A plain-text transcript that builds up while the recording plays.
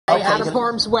out of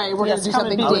harm's way. We're going to do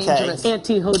something dangerous.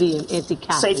 Anti-hoodie and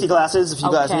anti-cap. Safety glasses, if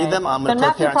you guys need them. I'm going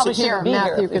to prepare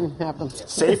Matthew can have them.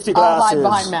 Safety glasses. I'll hide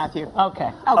behind Matthew.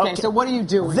 Okay. So what are you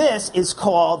doing? This is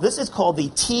called the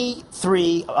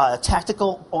T3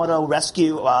 Tactical Auto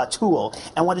Rescue tool.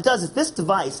 And what it does is this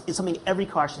device is something every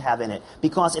car should have in it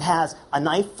because it has a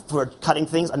knife for cutting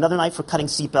things, another knife for cutting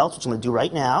seatbelts, which I'm going to do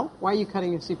right now. Why are you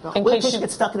cutting your seatbelt? In case you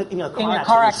get stuck in a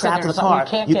car accident, trapped in the car,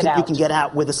 you can get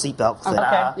out with a seatbelt.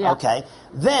 Okay.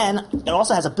 Then it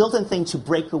also has a built-in thing to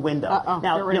break the window.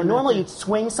 Now, normally you'd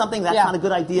swing something. That's not a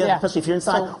good idea, especially if you're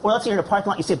inside. Or let's say you're in a parking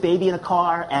lot, you see a baby in a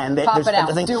car, and there's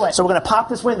a thing. Do it. So we're going to pop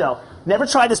this window. Never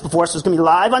tried this before, so it's going to be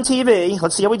live on TV.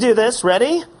 Let's see how we do this.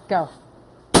 Ready? Go.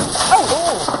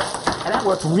 And that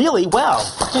worked really well.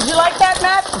 Did you like that,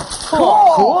 Matt?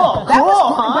 Cool.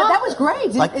 That was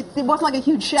great. It wasn't like a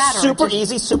huge shatter. Super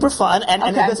easy, super fun,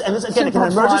 and this again,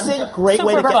 an emergency, great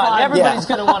way to get. Everybody's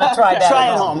going to want to try that. Try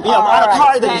it at home. On a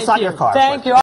car, then inside your car. Thank you.